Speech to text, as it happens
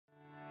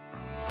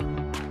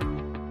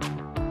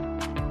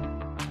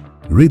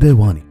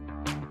हृदयवाणी,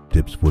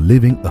 tips for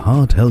living a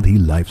heart healthy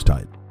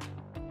lifestyle.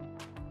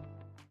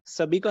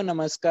 सभी को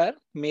नमस्कार।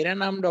 मेरा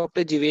नाम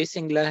डॉक्टर जिवेश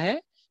सिंगला है।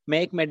 मैं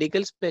एक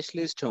मेडिकल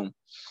स्पेशलिस्ट हूँ।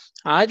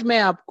 आज मैं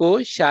आपको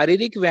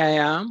शारीरिक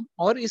व्यायाम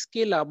और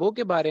इसके लाभों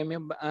के बारे में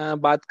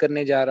बात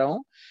करने जा रहा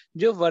हूँ,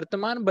 जो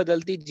वर्तमान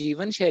बदलती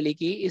जीवन शैली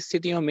की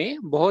स्थितियों में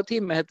बहुत ही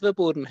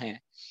महत्वपूर्ण है।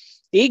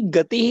 एक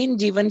गतिहीन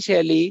जीवन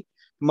शैली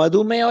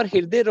मधुमेह और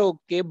हृदय रोग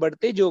के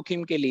बढ़ते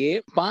जोखिम के लिए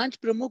 5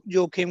 प्रमुख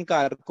जोखिम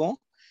कारकों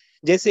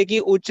जैसे कि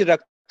उच्च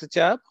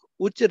रक्तचाप,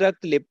 उच्च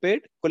रक्त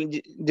लिपिड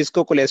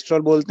जिसको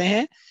कोलेस्ट्रॉल बोलते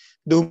हैं,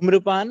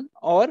 धूम्रपान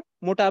और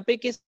मोटापे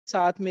के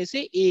साथ में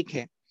से एक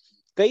है।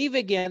 कई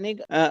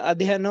वैज्ञानिक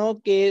अध्ययनों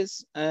के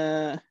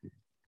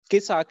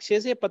साक्ष्य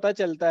से पता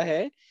चलता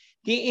है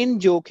कि इन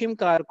जोखिम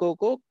कारकों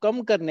को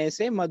कम करने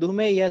से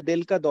मधुमेह या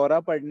दिल का दौरा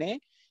पड़ने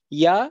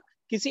या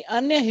किसी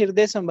अन्य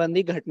हृदय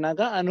संबंधी घटना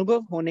का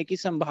अनुभव होने की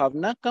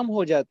संभावना कम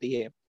हो जाती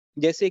है,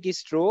 जैसे कि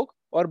स्ट्रोक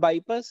और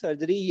बाईपास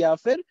सर्जरी या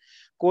फिर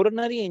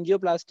कोरोनरी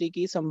एंजियोप्लास्टी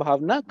की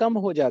संभावना कम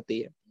हो जाती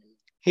है।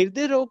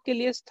 हृदय रोग के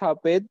लिए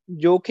स्थापित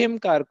जोखिम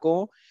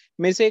कारकों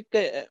में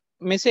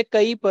से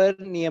कई पर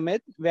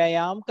नियमित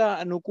व्यायाम का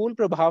अनुकूल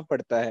प्रभाव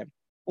पड़ता है।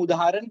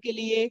 उदाहरण के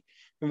लिए,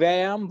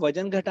 व्यायाम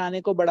वजन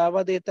घटाने को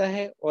बढ़ावा देता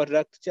है और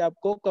रक्तचाप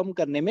को कम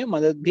करने में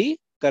मदद भी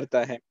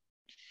करता है।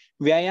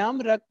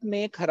 व्यायाम रक्त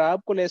में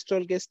खराब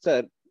कोलेस्ट्रॉल के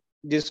स्तर,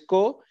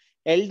 जिसको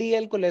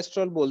एलडीएल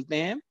कोलेस्ट्रॉल बोलते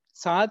हैं,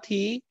 साथ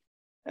ही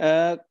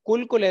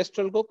कुल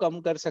कोलेस्ट्रॉल को कम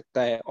कर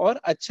सकता है और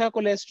अच्छा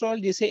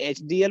कोलेस्ट्रॉल, जिसे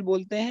एचडीएल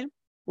बोलते हैं,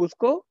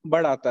 उसको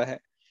बढ़ाता है।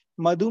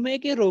 मधुमेह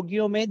के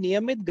रोगियों में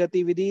नियमित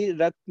गतिविधि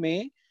रक्त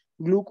में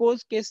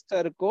ग्लूकोज के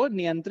स्तर को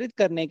नियंत्रित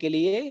करने के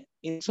लिए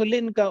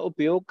इंसुलिन का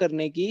उपयोग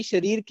करने की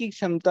शरीर की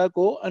क्षमता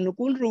को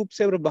अनुकूल रूप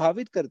से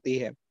प्रभावित करती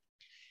है।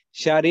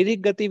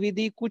 शारीरिक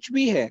गतिविधि कुछ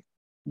भी है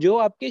जो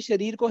आपके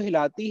शरीर को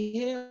हिलाती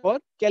है और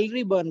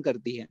कैलोरी बर्न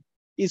करती है।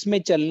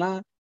 इसमें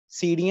चलना,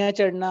 सीढ़ियां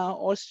चढ़ना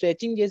और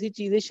स्ट्रेचिंग जैसी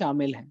चीजें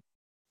शामिल हैं।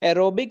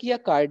 एरोबिक या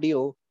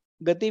कार्डियो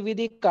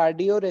गतिविधि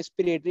कार्डियो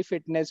रेस्पिरेटरी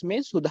फिटनेस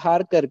में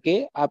सुधार करके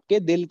आपके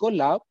दिल को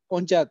लाभ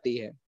पहुंचाती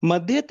है।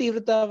 मध्य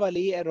तीव्रता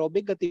वाली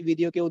एरोबिक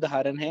गतिविधियों के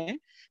उदाहरण हैं,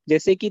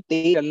 जैसे कि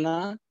तेज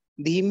चलना,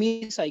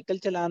 धीमी साइकिल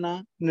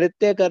चलाना,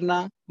 नृत्य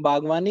करना,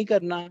 बागवानी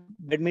करना,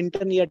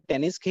 बैडमिंटन या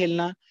टेनिस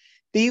खेलना।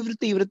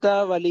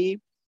 तीव्रता वाली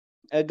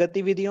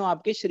गतिविधियों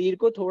आपके शरीर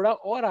को थोड़ा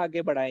और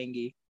आगे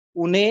बढ़ाएंगी।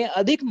 उन्हें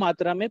अधिक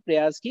मात्रा में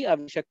प्रयास की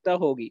आवश्यकता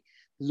होगी।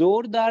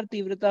 जोरदार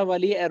तीव्रता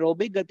वाली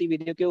एरोबिक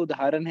गतिविधियों के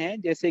उदाहरण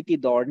हैं, जैसे कि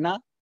दौड़ना,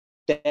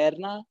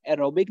 तैरना,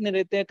 एरोबिक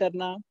नृत्य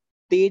करना,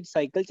 तेज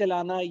साइकिल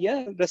चलाना या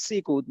रस्सी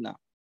कूदना।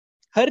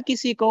 हर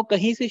किसी को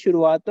कहीं से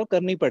शुरुआत तो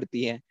करनी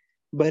पड़ती है।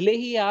 भले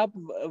ही आप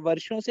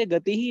वर्षों से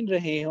गतिहीन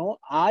रहे हो,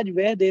 आज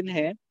वह दिन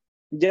है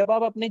जब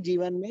आप अपने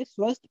जीवन में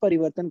स्वस्थ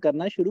परिवर्तन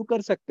करना शुरू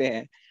कर सकते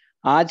हैं।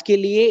 आज के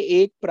लिए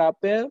एक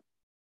प्राप्य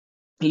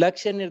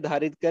लक्ष्य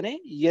निर्धारित करें।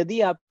 यदि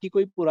आपकी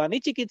कोई पुरानी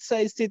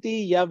चिकित्सा स्थिति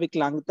या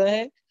विकलांगता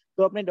है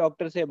तो अपने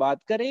डॉक्टर से बात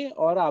करें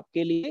और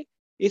आपके लिए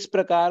इस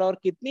प्रकार और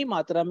कितनी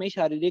मात्रा में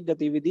शारीरिक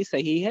गतिविधि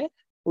सही है,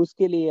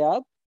 उसके लिए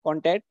आप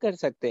कांटेक्ट कर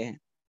सकते हैं।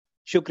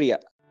 शुक्रिया।